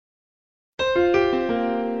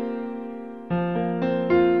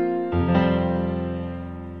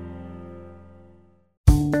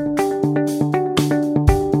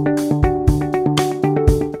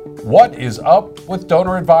is up with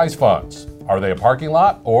donor-advised funds? Are they a parking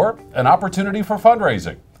lot or an opportunity for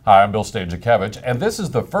fundraising? Hi, I'm Bill Stanczykiewicz, and this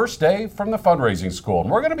is the first day from the fundraising school. And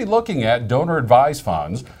we're going to be looking at donor-advised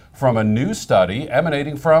funds from a new study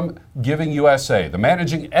emanating from Giving USA. The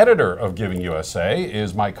managing editor of Giving USA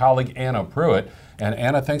is my colleague Anna Pruitt. And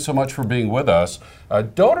Anna, thanks so much for being with us.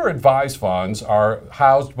 Donor-advised funds are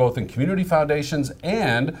housed both in community foundations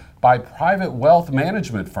and by private wealth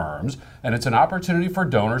management firms, and it's an opportunity for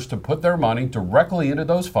donors to put their money directly into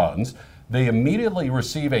those funds. They immediately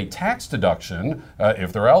receive a tax deduction,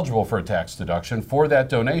 if they're eligible for a tax deduction, for that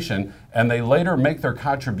donation, and they later make their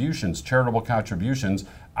contributions, charitable contributions,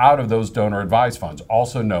 out of those donor-advised funds,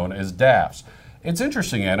 also known as DAFs. It's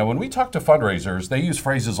interesting, Anna, when we talk to fundraisers, they use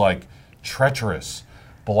phrases like treacherous,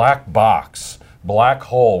 black box, black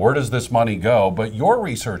hole, where does this money go? But your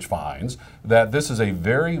research finds that this is a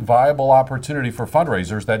very viable opportunity for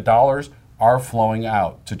fundraisers, that dollars are flowing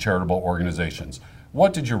out to charitable organizations.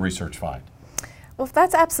 What did your research find? Well,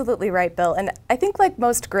 that's absolutely right, Bill. And I think like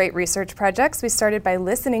most great research projects, we started by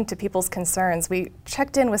listening to people's concerns. We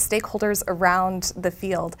checked in with stakeholders around the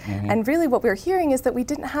field. And really what we were hearing is that we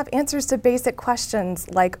didn't have answers to basic questions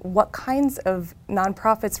like what kinds of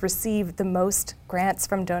nonprofits receive the most grants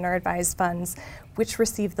from donor-advised funds, which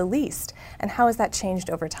receive the least, and how has that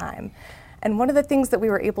changed over time? And one of the things that we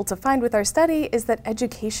were able to find with our study is that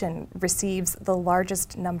education receives the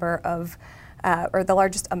largest number of or the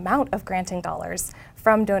largest amount of granting dollars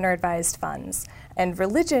from donor-advised funds. And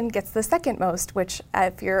religion gets the second most, which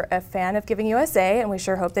if you're a fan of Giving USA, and we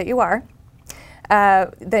sure hope that you are,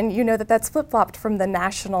 then you know that that's flip-flopped from the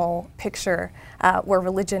national picture, where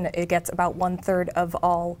religion it gets about 1/3 of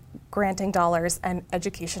all granting dollars, and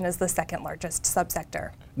education is the second largest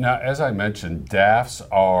subsector. Now, as I mentioned, DAFs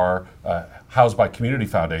are housed by community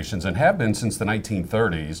foundations and have been since the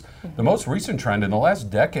 1930s. The most recent trend in the last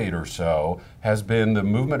decade or so has been the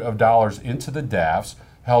movement of dollars into the DAFs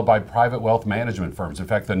held by private wealth management firms. In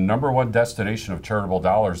fact, the #1 destination of charitable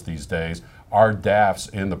dollars these days are DAFs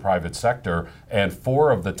in the private sector, and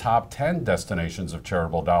 4 of the top 10 destinations of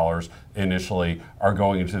charitable dollars initially are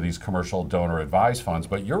going into these commercial donor-advised funds.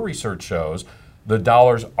 But your research shows the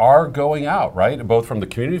dollars are going out, right? Both from the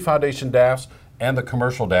community foundation DAFs and the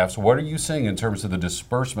commercial DAFs. What are you seeing in terms of the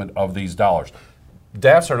disbursement of these dollars?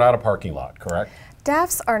 DAFs are not a parking lot, correct?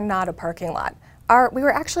 DAFs are not a parking lot. We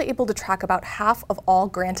were actually able to track about half of all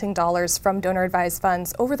granting dollars from donor-advised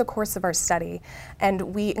funds over the course of our study.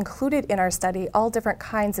 And we included in our study all different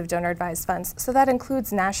kinds of donor-advised funds. So that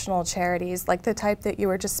includes national charities, like the type that you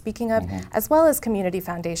were just speaking of, as well as community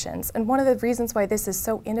foundations. And one of the reasons why this is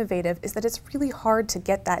so innovative is that it's really hard to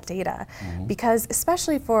get that data. Because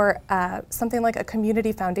especially for something like a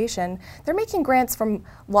community foundation, they're making grants from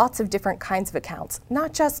lots of different kinds of accounts,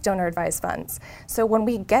 not just donor-advised funds. So when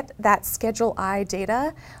we get that Schedule I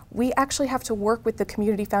data, we actually have to work with the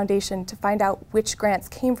community foundation to find out which grants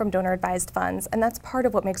came from donor-advised funds, and that's part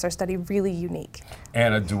of what makes our study really unique.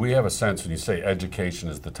 Anna, do we have a sense when you say education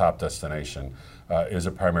is the top destination? Is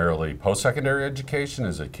it primarily post-secondary education?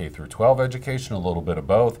 Is it K through 12 education? A little bit of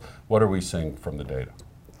both? What are we seeing from the data?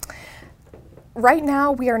 Right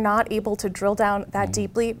now, we are not able to drill down that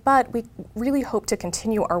deeply, but we really hope to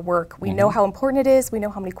continue our work. We know how important it is, we know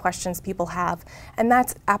how many questions people have, and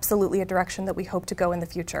that's absolutely a direction that we hope to go in the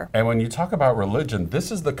future. And when you talk about religion,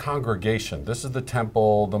 this is the congregation, this is the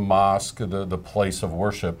temple, the mosque, the place of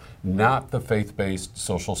worship, not the faith-based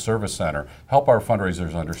social service center. Help our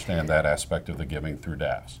fundraisers understand that aspect of the giving through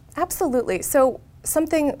DAFs. Absolutely. So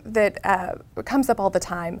something that comes up all the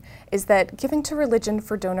time is that giving to religion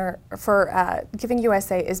for Giving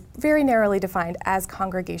USA is very narrowly defined as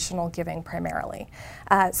congregational giving primarily.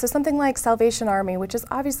 So something like Salvation Army, which is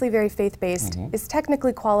obviously very faith-based, is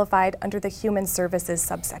technically qualified under the human services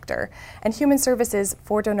subsector. And human services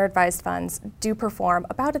for donor-advised funds do perform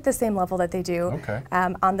about at the same level that they do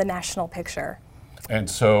on the national picture. And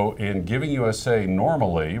so in Giving USA,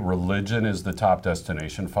 normally religion is the top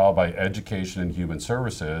destination, followed by education and human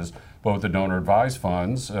services. But with the donor-advised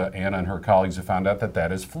funds, Anna and her colleagues have found out that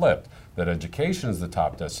that is flipped, that education is the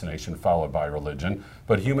top destination, followed by religion.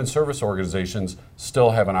 But human service organizations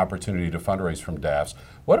still have an opportunity to fundraise from DAFs.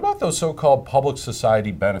 What about those so-called public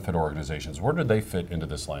society benefit organizations? Where do they fit into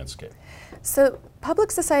this landscape? So public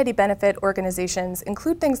society benefit organizations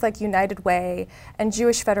include things like United Way and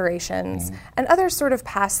Jewish federations and other sort of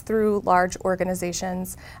pass-through large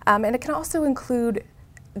organizations. And it can also include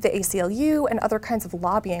the ACLU and other kinds of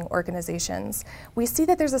lobbying organizations. We see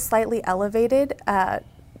that there's a slightly elevated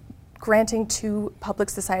granting to public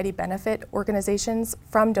society benefit organizations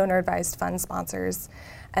from donor-advised fund sponsors.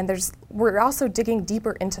 And we're also digging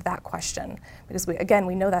deeper into that question because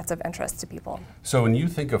we know that's of interest to people. So when you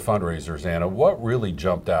think of fundraisers, Anna, what really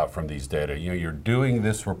jumped out from these data? You're doing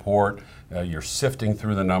this report, you're sifting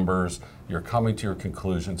through the numbers, you're coming to your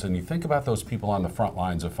conclusions, and you think about those people on the front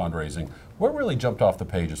lines of fundraising. What really jumped off the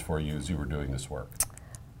pages for you as you were doing this work?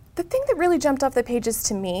 The thing that really jumped off the pages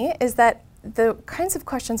to me is that the kinds of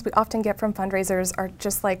questions we often get from fundraisers are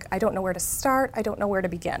just like, I don't know where to start, I don't know where to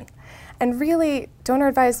begin. And really,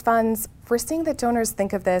 donor-advised funds, we're seeing that donors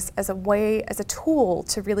think of this as a tool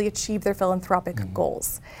to really achieve their philanthropic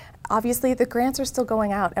goals. Obviously, the grants are still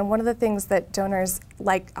going out, and one of the things that donors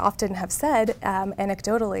often have said,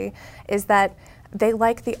 anecdotally, is that they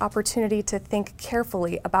like the opportunity to think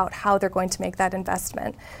carefully about how they're going to make that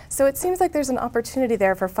investment. So it seems like there's an opportunity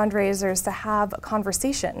there for fundraisers to have a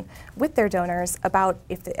conversation with their donors about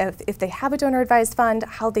if they have a donor-advised fund,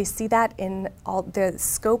 how they see that in all the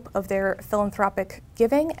scope of their philanthropic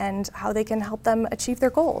giving and how they can help them achieve their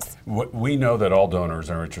goals. We know that all donors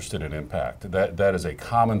are interested in impact. That is a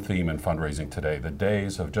common theme in fundraising today. The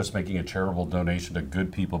days of just making a charitable donation to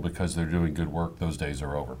good people because they're doing good work, those days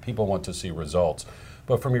are over. People want to see results.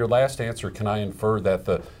 But from your last answer, can I infer that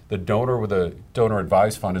the donor with a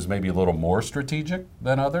donor-advised fund is maybe a little more strategic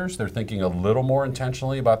than others? They're thinking a little more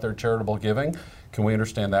intentionally about their charitable giving. Can we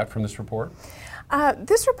understand that from this report?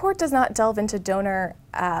 This report does not delve into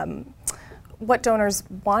what donors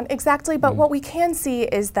want exactly, but what we can see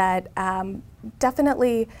is that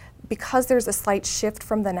definitely, because there's a slight shift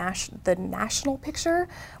from the national picture,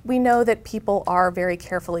 we know that people are very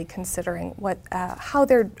carefully considering how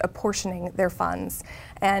they're apportioning their funds.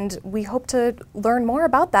 And we hope to learn more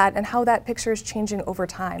about that and how that picture is changing over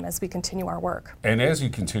time as we continue our work. And as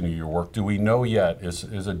you continue your work, do we know yet,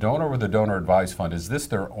 is a donor with a donor-advised fund, is this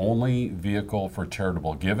their only vehicle for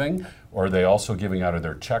charitable giving? Or are they also giving out of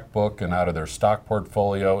their checkbook and out of their stock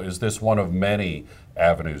portfolio? Is this one of many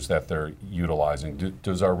avenues that they're utilizing?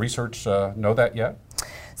 Does our research know that yet?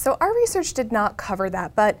 So our research did not cover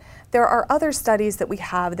that, but there are other studies that we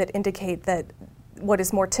have that indicate that what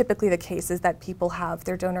is more typically the case is that people have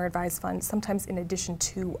their donor-advised funds sometimes in addition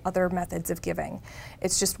to other methods of giving.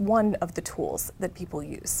 It's just one of the tools that people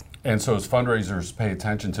use. And so as fundraisers pay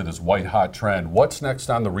attention to this white-hot trend, what's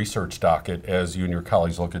next on the research docket as you and your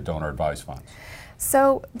colleagues look at donor-advised funds?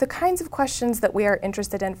 So the kinds of questions that we are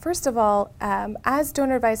interested in, first of all, as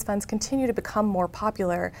donor-advised funds continue to become more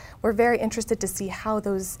popular, we're very interested to see how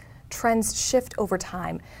those trends shift over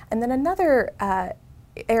time. And then another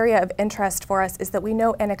area of interest for us is that we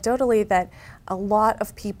know anecdotally that a lot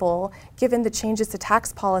of people, given the changes to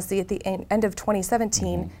tax policy at the end of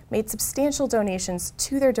 2017, made substantial donations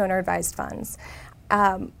to their donor-advised funds.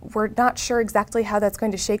 We're not sure exactly how that's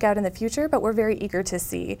going to shake out in the future, but we're very eager to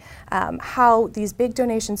see how these big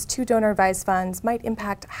donations to donor-advised funds might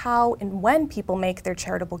impact how and when people make their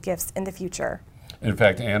charitable gifts in the future. In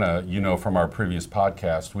fact, Anna, you know from our previous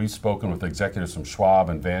podcast, we've spoken with executives from Schwab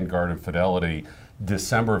and Vanguard and Fidelity.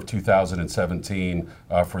 December of 2017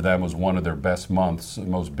 for them was one of their best months,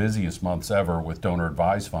 most busiest months ever with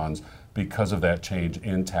donor-advised funds because of that change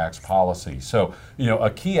in tax policy. So, a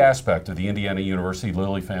key aspect of the Indiana University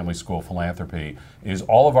Lilly Family School Philanthropy is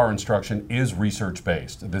all of our instruction is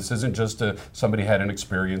research-based. This isn't just somebody had an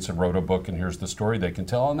experience and wrote a book and here's the story they can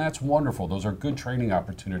tell, and that's wonderful. Those are good training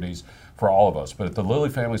opportunities for all of us. But at the Lilly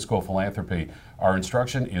Family School Philanthropy, our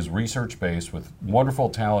instruction is research-based with wonderful,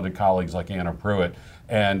 talented colleagues like Anna Pruitt,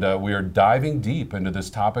 and we are diving deep into this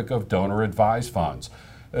topic of donor-advised funds.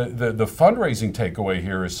 The fundraising takeaway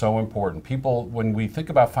here is so important. People, when we think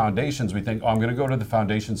about foundations, we think, oh, I'm going to go to the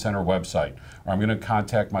Foundation Center website, or I'm going to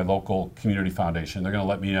contact my local community foundation. They're going to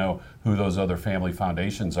let me know who those other family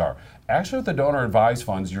foundations are. Actually, with the donor-advised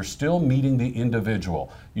funds, you're still meeting the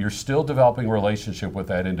individual. You're still developing a relationship with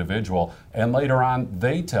that individual, and later on,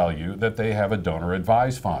 they tell you that they have a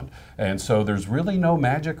donor-advised fund. And so there's really no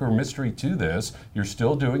magic or mystery to this. You're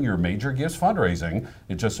still doing your major gifts fundraising.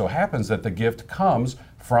 It just so happens that the gift comes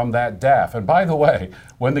from that DAF. And by the way,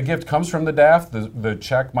 when the gift comes from the DAF, the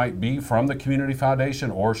check might be from the Community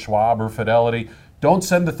Foundation or Schwab or Fidelity. Don't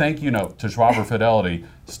send the thank you note to Schwab or Fidelity.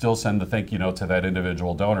 Still send the thank you note to that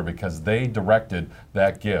individual donor because they directed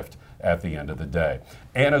that gift at the end of the day.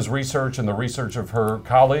 Anna's research and the research of her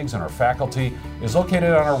colleagues and her faculty is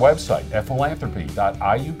located on our website at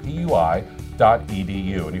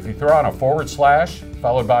philanthropy.iupui.edu. And if you throw on a /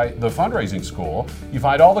 followed by the Fundraising School, you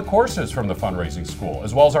find all the courses from the Fundraising School,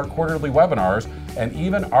 as well as our quarterly webinars and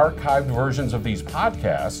even archived versions of these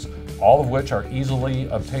podcasts, all of which are easily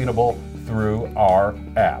obtainable through our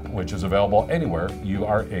app, which is available anywhere you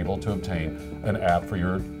are able to obtain an app for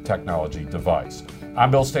your technology device.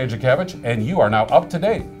 I'm Bill Stanczykiewicz, and you are now up to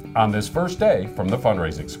date on this first day from the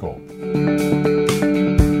Fundraising School.